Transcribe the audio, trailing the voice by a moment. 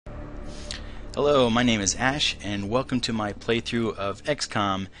Hello, my name is Ash, and welcome to my playthrough of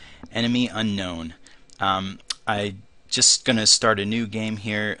XCOM Enemy Unknown. I just gonna start a new game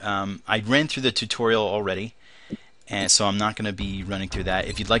here. I ran through the tutorial already, and so I'm not gonna be running through that.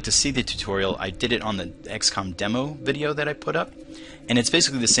 If you'd like to see the tutorial, I did it on the XCOM demo video that I put up, and it's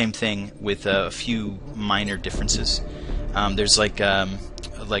basically the same thing with a few minor differences. There's like a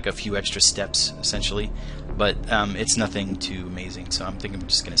few extra steps essentially, but it's nothing too amazing, so I'm thinking I'm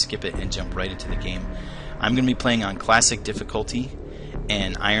just going to skip it and jump right into the game. I'm going to be playing on classic difficulty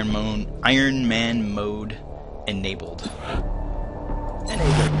and Ironman mode enabled.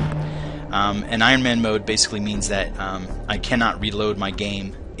 And Ironman mode basically means that I cannot reload my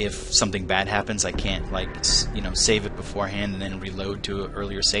game if something bad happens. I can't, like, save it beforehand and then reload to an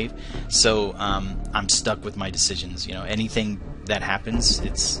earlier save. So I'm stuck with my decisions. Anything that happens,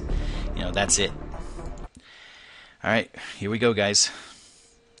 it's, that's it. Alright, here we go, guys.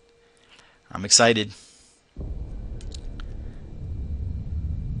 I'm excited.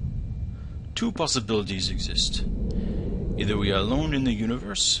 Two possibilities exist. Either we are alone in the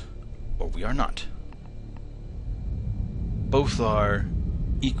universe, or we are not. Both are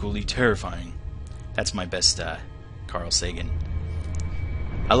equally terrifying. That's my best Carl Sagan.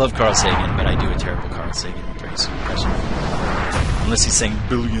 I love Carl Sagan, but I do a terrible Carl Sagan impression. Unless he's saying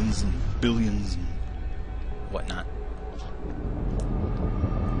billions and billions and whatnot.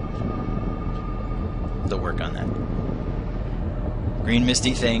 They'll work on that. Green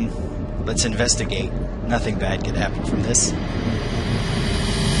misty thing. Let's investigate. Nothing bad could happen from this.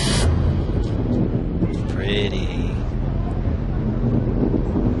 Pretty.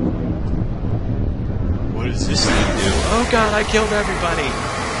 What does this thing do? Oh god, I killed everybody!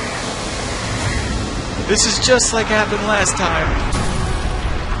 This is just like happened last time!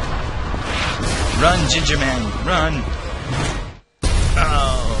 Run, Ginger Man, run!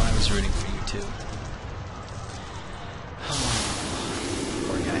 Oh, I was rooting for you too.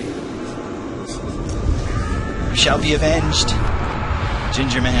 Poor guy. You shall be avenged,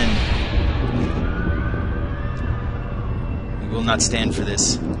 Ginger Man. We will not stand for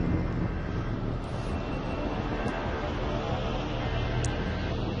this.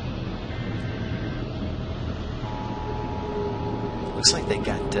 Looks like they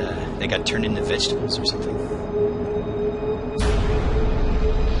got turned into vegetables or something.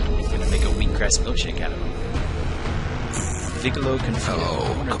 Gonna make a wheatgrass milkshake out of them. Vigalo confirmed.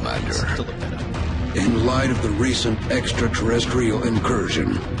 Hello, Commander. In light of the recent extraterrestrial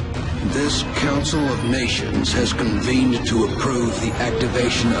incursion, this Council of Nations has convened to approve the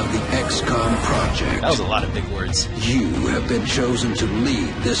activation of the XCOM project. That was a lot of big words. You have been chosen to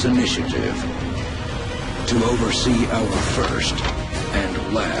lead this initiative, to oversee our first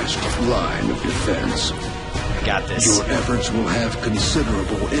and last line of defense. I got this. Your efforts will have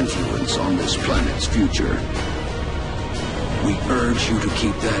considerable influence on this planet's future. We urge you to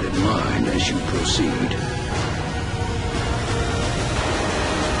keep that in mind as you proceed.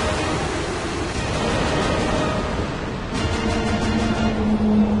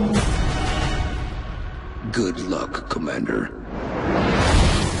 Good luck, Commander.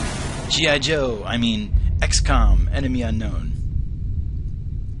 G.I. Joe, XCOM, Enemy Unknown.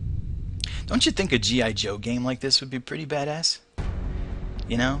 Don't you think a G.I. Joe game like this would be pretty badass?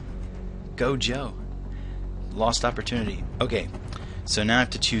 Go Joe. Lost opportunity. Okay, so now I have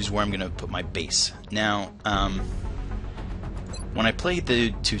to choose where I'm going to put my base. Now, when I played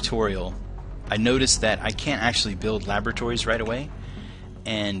the tutorial, I noticed that I can't actually build laboratories right away,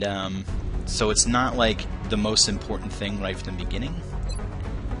 and so it's not like the most important thing right from the beginning.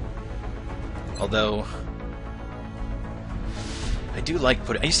 Although I do like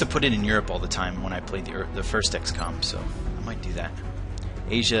I used to put it in Europe all the time when I played the first XCOM, so I might do that.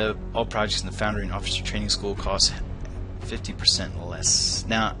 Asia, all projects in the Foundry and Officer Training School cost 50% less.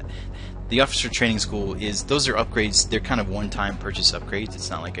 Now, the Officer Training School those are upgrades. They're kind of one-time purchase upgrades. It's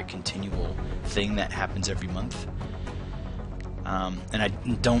not like a continual thing that happens every month. And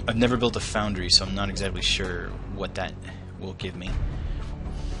I've never built a Foundry, so I'm not exactly sure what that will give me.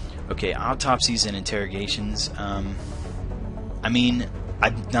 Okay, autopsies and interrogations. I'm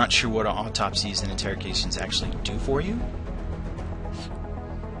not sure what autopsies and interrogations actually do for you,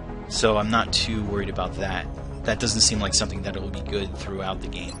 so I'm not too worried about that. That doesn't seem like something that will be good throughout the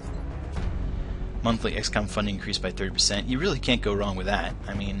game. Monthly XCOM funding increased by 30%. You really can't go wrong with that.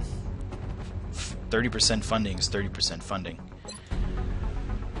 30% funding is 30% funding.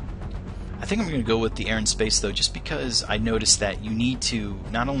 I think I'm going to go with the air and space, though, just because I noticed that you need to,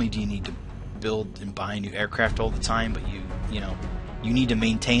 not only do you need to build and buy new aircraft all the time, but you need to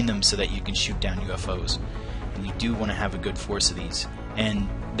maintain them so that you can shoot down UFOs. And you do want to have a good force of these. And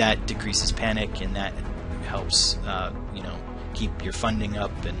that decreases panic, and that helps, you know, keep your funding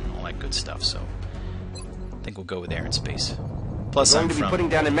up and all that good stuff. So I think we'll go with air and space. Plus, We're I'm going to be from putting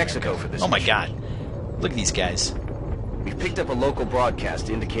down in Mexico for this. Oh my mission. God! Look at these guys We've picked up a local broadcast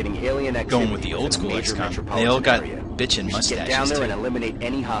indicating alien activity going with the old within a school major XCOM. metropolitan They all got area. bitchin' We should mustaches get down there too. and eliminate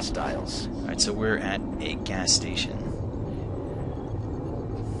any hostiles. All right, so we're at a gas station.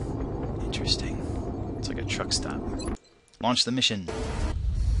 Interesting. It's like a truck stop. Launch the mission.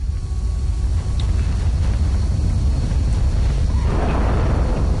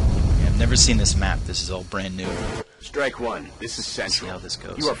 I've never seen this map. This is all brand new. Strike one. This is See Central. how this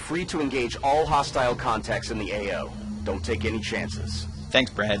goes. You are free to engage all hostile contacts in the AO. Don't take any chances. Thanks,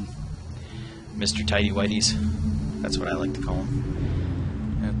 Brad. Mr. Tidy Whiteys. That's what I like to call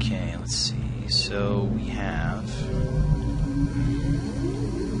him. Okay, let's see. So we have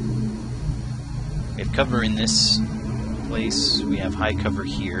cover in this place. We have high cover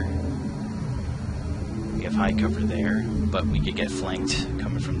here. We have high cover there, but we could get flanked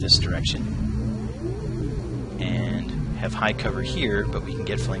coming from this direction. And have high cover here, but we can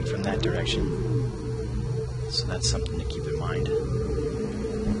get flanked from that direction. So that's something to keep in mind.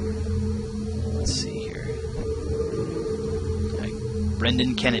 Let's see here.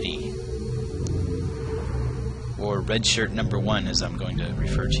 Brendan Kennedy, or Red Shirt Number 1, as I'm going to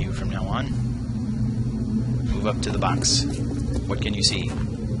refer to you from now on. Move up to the box. What can you see?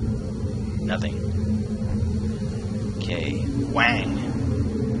 Nothing. Okay, Wang.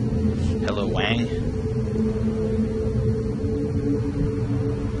 Hello, Wang.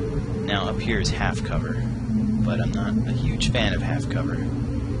 Now up here is half cover, but I'm not a huge fan of half cover.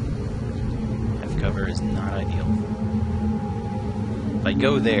 Half cover is not ideal. If I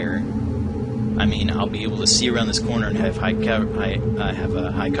go there, I mean, I'll be able to see around this corner and have high cover. Have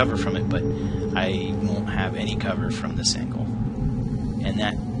a high cover from it, but I won't have any cover from this angle. And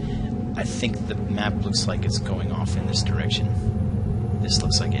that, I think the map looks like it's going off in this direction. This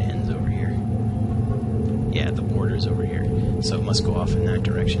looks like it ends over here. Yeah, the border's over here, so it must go off in that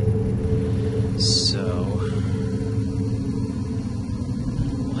direction. So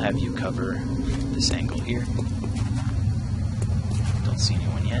we'll have you cover this angle here. Don't see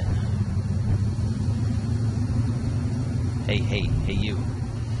anyone yet. Hey, you.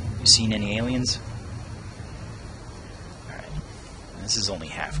 You seen any aliens? Alright. This is only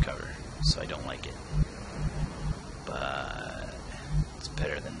half cover, so I don't like it. But it's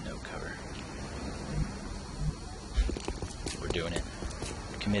better than no cover. We're doing it.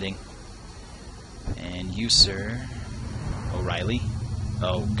 We're committing. And you, sir. O'Reilly.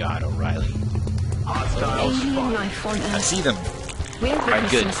 Oh, God, O'Reilly. Alien life on I Earth. see them. We're Alright,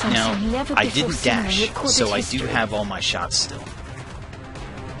 good. witnessing Now, something never I before didn't seen in dash, recorded so I do history. have all my shots still.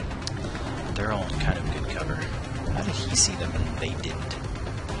 They're all in kind of good cover. How did he see them and they didn't?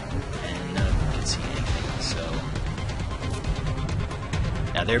 And none of them could see anything, so...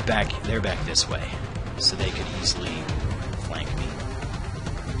 Now they're back this way, so they could easily flank me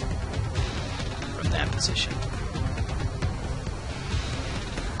from that position.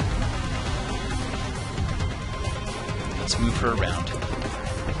 Let's move her around.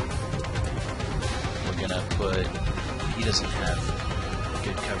 We're gonna put... He doesn't have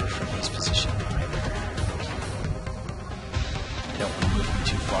good cover from his position either. I don't want to move him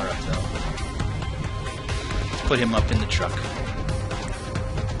too far up though. Let's put him up in the truck.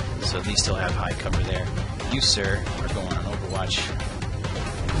 So at least he'll have high cover there. You, sir, are going on Overwatch.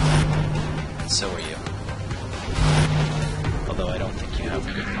 And so are you. Although I don't think you have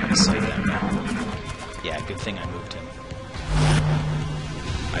a good line of sight that well. Yeah, good thing I moved him.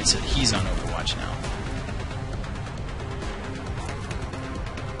 Alright, so he's on Overwatch now.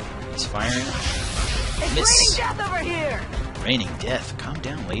 He's firing. Miss. Raining death over here! Raining death. Calm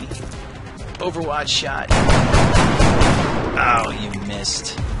down, lady. Overwatch shot. Oh, you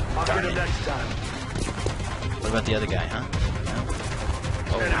missed. Darn it. next time. What about the other guy, huh?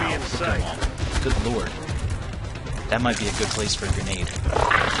 No. Oh, Enemy wow. in Look sight. at them all. Good lord. That might be a good place for a grenade.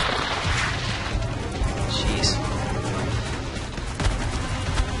 Jeez.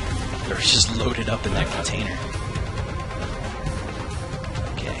 They're just loaded up in that container.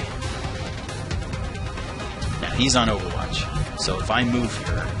 Okay. Now, he's on Overwatch. So if I move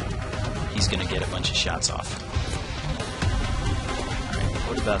her, he's going to get a bunch of shots off. Alright,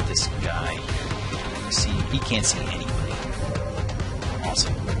 what about this guy here? Can you see? He can't see anybody.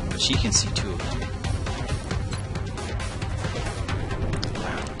 Awesome. But she can see two of them.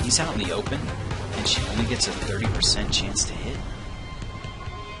 Wow. He's out in the open, and she only gets a 30% chance to hit?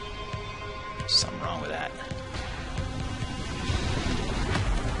 Something wrong with that.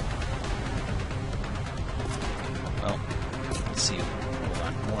 Well, let's see. Hold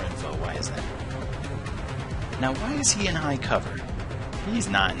on. info. Why is that? Now, why is he in high cover? He's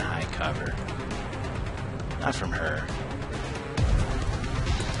not in high cover. Not from her.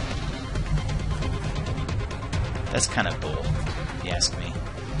 That's kind of bull, if you ask me.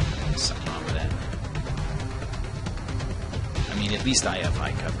 There's something wrong with that. I mean, at least I have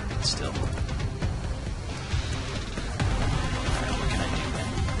high cover, but still. Alright, what can I do then?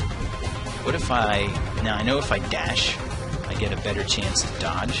 What if now I know if I dash, I get a better chance to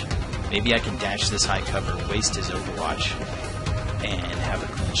dodge. Maybe I can dash this high cover, waste his overwatch, and have a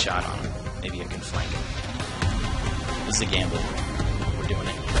clean shot on him. Maybe I can flank him. This is a gamble. We're doing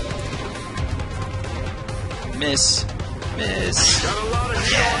it. Miss. Miss. Got a lot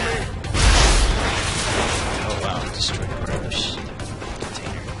of Yeah. Oh wow, destroyed part of the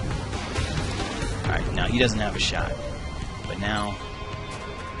container. Alright, now he doesn't have a shot. But now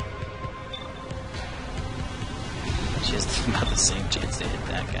she has about the same chance to hit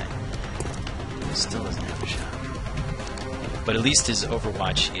that guy. He still doesn't have a shot. But at least his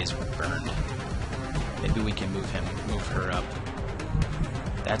overwatch is burned. Maybe we can move her up.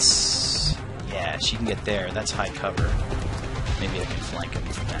 That's... yeah, she can get there. That's high cover. Maybe I can flank him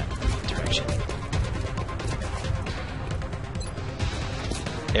from that direction.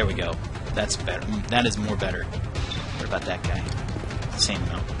 There we go. That's better. That is more better. What about that guy? Same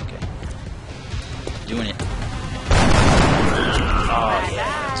amount. Okay. Doing it. Oh,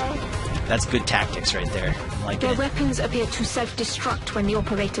 yeah. That's good tactics right there. I'm liking Their it. weapons appear to self-destruct when the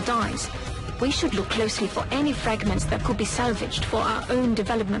operator dies. We should look closely for any fragments that could be salvaged for our own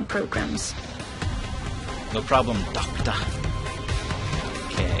development programs. No problem, doctor.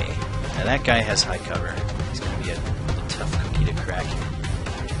 Okay. Now that guy has high cover. He's going to be a tough cookie to crack.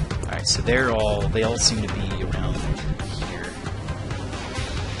 Alright, so they all seem to be around here.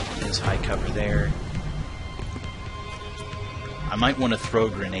 There's high cover there. I might want to throw a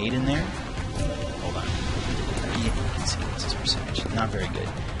grenade in there. Hold on. Yeah, you can see what's his percentage. Not very good.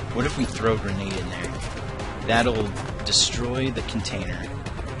 What if we throw a grenade in there? That'll destroy the container.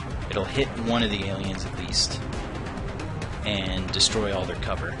 It'll hit one of the aliens at least. And destroy all their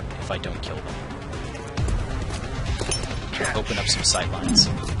cover if I don't kill them. Open up some sight lines.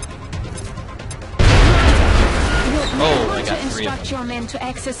 Oh, I got 3 of instruct them. your men to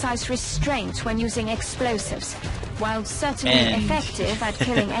exercise restraint when using explosives. While certainly And effective at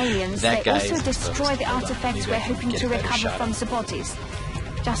killing aliens, that they guy also is destroy exposed. the Hold on. artifacts Maybe we're I can hoping get to a better recover shot from at the bodies.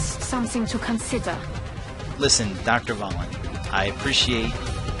 Just something to consider. Listen, Dr. Valen, I appreciate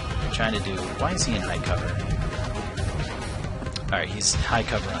what you're trying to do. Why is he in high cover? Alright, he's high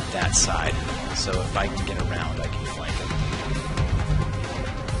cover on that side, so if I can get around, I can flank him.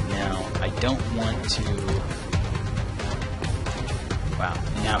 Now, I don't want to... Wow,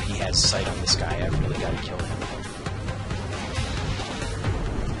 now he has sight on this guy. I really gotta kill him.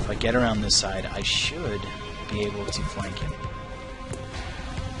 If I get around this side, I should be able to flank him.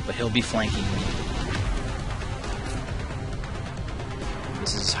 But he'll be flanking me.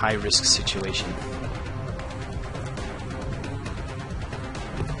 This is a high-risk situation.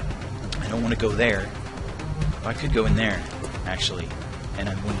 I don't want to go there. Well, I could go in there, actually, and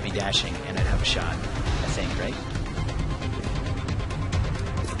I wouldn't be dashing, and I'd have a shot, I think, right?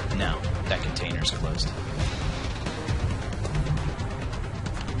 No, that container's closed.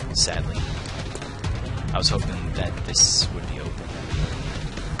 Sadly. I was hoping that this would be open.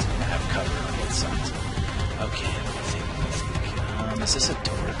 I have cover on both sides. Okay, let me think. Is this a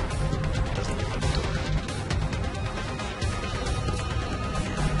door? It doesn't look like a door.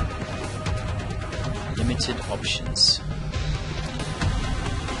 Limited options.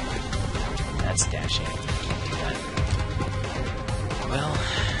 That's dashing. Can't do that. Well,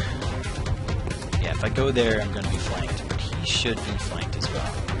 yeah, if I go there, I'm going to be flanked, but he should be flanked as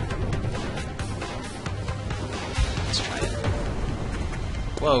well. Let's try it.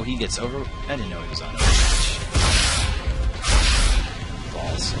 Whoa, he gets over... I didn't know he was on overwatch.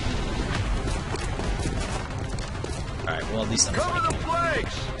 Balls. Alright, well, at least I'm flanking him.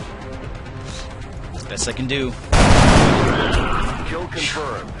 Best I can do. Kill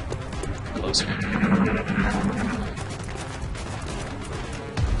confirmed. Close one.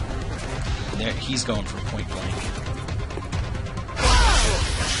 There, he's going for point blank.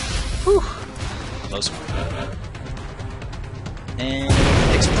 Whew. Close one. And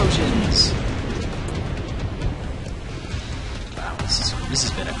explosions. Wow, this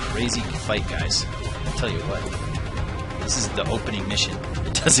has been a crazy fight, guys. I'll tell you what. This is the opening mission.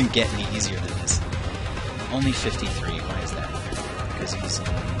 It doesn't get any easier than this. Only 53. Why is that? Because he's in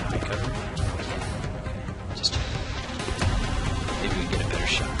high cover. Okay. Just check. Maybe we get a better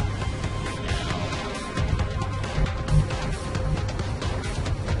shot. Now.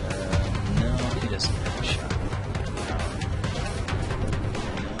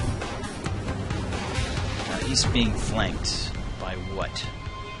 he's being flanked by what?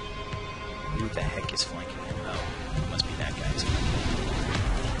 Who the heck is flanking him? Oh, it must be that guy.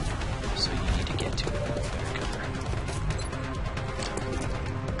 So you need to get to it. Better cover.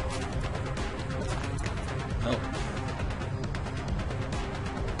 Oh.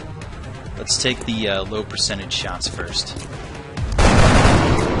 Let's take the low percentage shots first.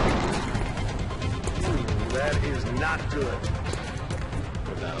 That is not good.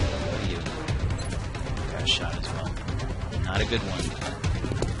 What about you? Got a shot as well. Not a good one.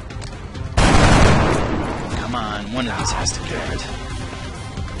 Come on, one of these has to count.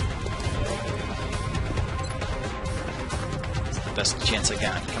 It's the best chance I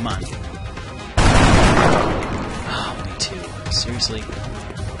got. Come on. Oh, me too. Seriously?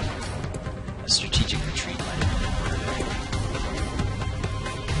 A strategic retreat might have been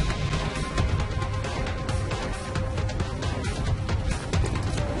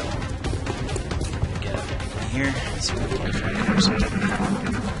Get up in here. Let's see what we can find first.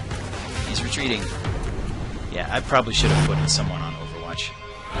 He's retreating. Yeah, I probably should have put someone on Overwatch,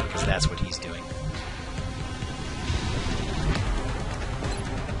 because that's what he's doing.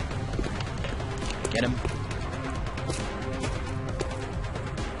 Get him.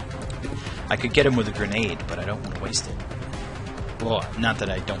 I could get him with a grenade, but I don't want to waste it. Well, not that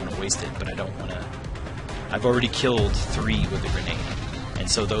I don't want to waste it, but I don't want to... I've already killed 3 with a grenade,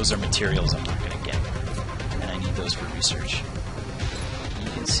 and so those are materials I'm not going to get. And I need those for research. You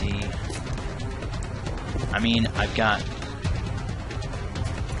can see... I mean, I've got...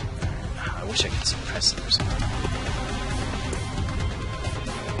 I wish I could suppress it or something.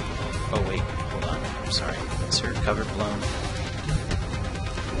 Oh, wait. Hold on. I'm sorry. Is her cover blown?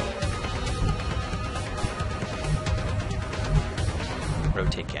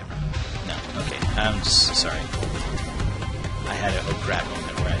 Rotate camera. No. Okay. I'm sorry. I had a oh crap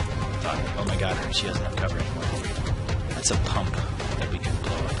moment where I thought, oh my god, she doesn't have cover anymore. That's a pump that we can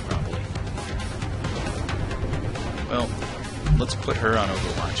blow up, probably. Well, let's put her on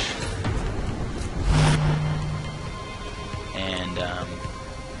Overwatch. And,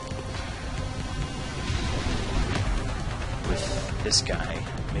 with this guy,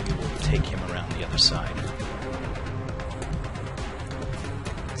 maybe we'll take him around the other side.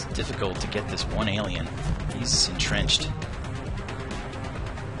 It's difficult to get this one alien. He's entrenched.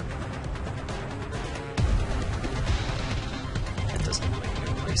 That doesn't look like a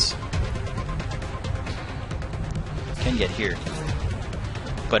good place. Can get here.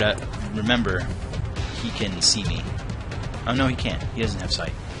 But remember, he can see me. Oh no, he can't. He doesn't have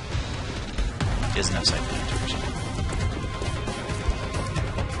sight. He doesn't have sight for that direction.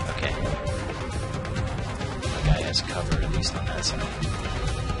 Okay. My guy has cover, at least on that side.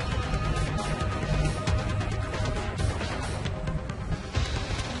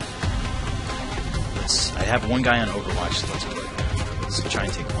 I have one guy on Overwatch, so let's try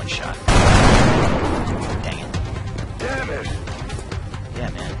and take one shot. Dang it. Damn it! Yeah,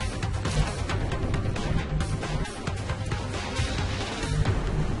 man.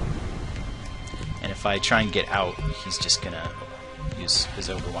 And if I try and get out, he's just gonna use his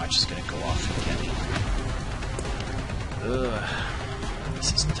Overwatch is gonna go off and get me. Ugh.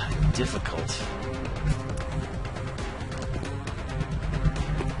 This is difficult.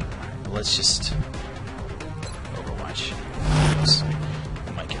 Let's just Overwatch.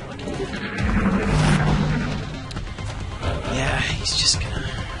 I might get lucky. Yeah, he's just gonna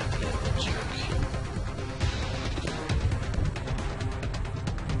be a jerk.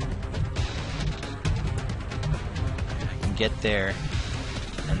 I can get there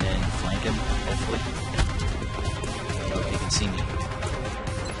and then flank him, hopefully. I don't know if he can see me.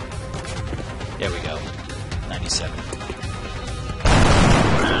 There we go. 97.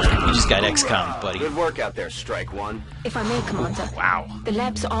 You just got XCOM, buddy. Good work out there, Strike One. If I may, Commander. Wow. The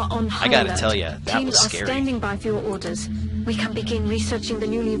labs are on high I gotta alert. tell ya, that Teams was scary. are standing by for your orders. We can begin researching the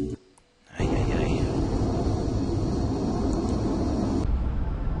newly... Ay, ay, ay.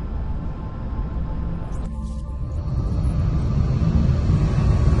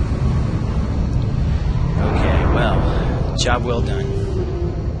 Okay, well, job well done.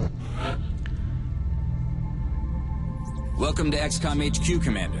 Welcome to XCOM HQ,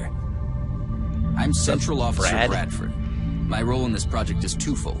 Commander. I'm Central Officer Brad? Bradford. My role in this project is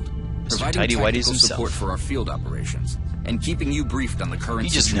twofold. Providing Tidy Whities tactical himself. support for our field operations, and keeping you briefed on the current You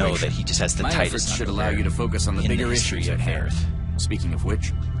just situation. know that he just has the My tightest efforts should underwear allow you to focus on the in the bigger history issues of at hand. Earth. Speaking of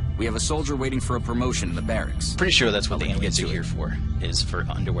which, we have a soldier waiting for a promotion in the barracks. Pretty sure that's what the I'll aliens get are to here it. for, is for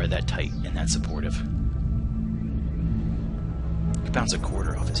underwear that tight and that supportive. You could bounce a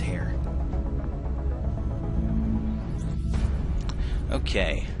quarter off his hair.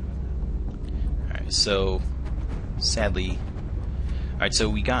 Okay. Alright, so sadly... Alright, so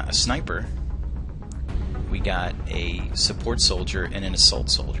we got a sniper, we got a support soldier, and an assault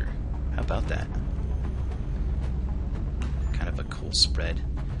soldier. How about that? Kind of a cool spread.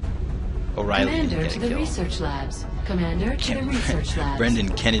 O'Reilly Commander didn't get to a the kill. research labs. Commander to the research labs. Brendan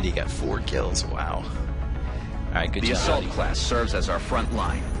Kennedy got 4 kills. Wow. Alright, good The job, assault buddy. class serves as our front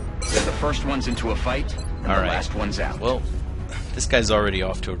line. They're the first ones into a fight, and the Alright. last ones out. Well, this guy's already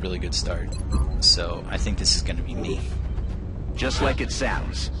off to a really good start, so I think this is going to be me. Just like it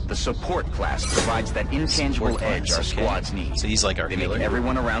sounds, the support class provides that intangible Support edge class, our okay. squads need. So he's like our They healer. make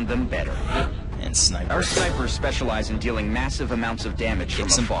everyone around them better. And sniper. Our snipers specialize in dealing massive amounts of damage from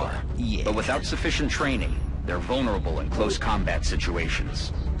Get some afar. fire. Yeah. But without sufficient training, they're vulnerable in close combat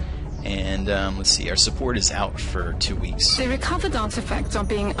situations. And let's see, our support is out for 2 weeks. The recovered artifacts are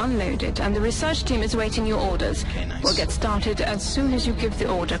being unloaded, and the research team is waiting your orders. Okay, nice. We'll get started as soon as you give the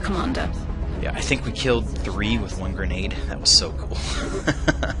order, Commander. Yeah, I think we killed 3 with 1 grenade. That was so cool.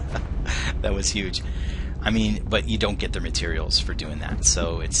 That was huge. I mean, but you don't get the materials for doing that,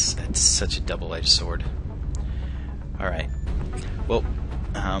 so it's such a double-edged sword. Alright. Well,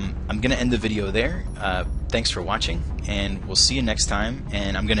 I'm going to end the video there. Thanks for watching, and we'll see you next time.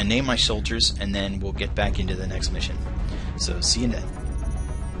 And I'm going to name my soldiers, and then we'll get back into the next mission. So, see you then.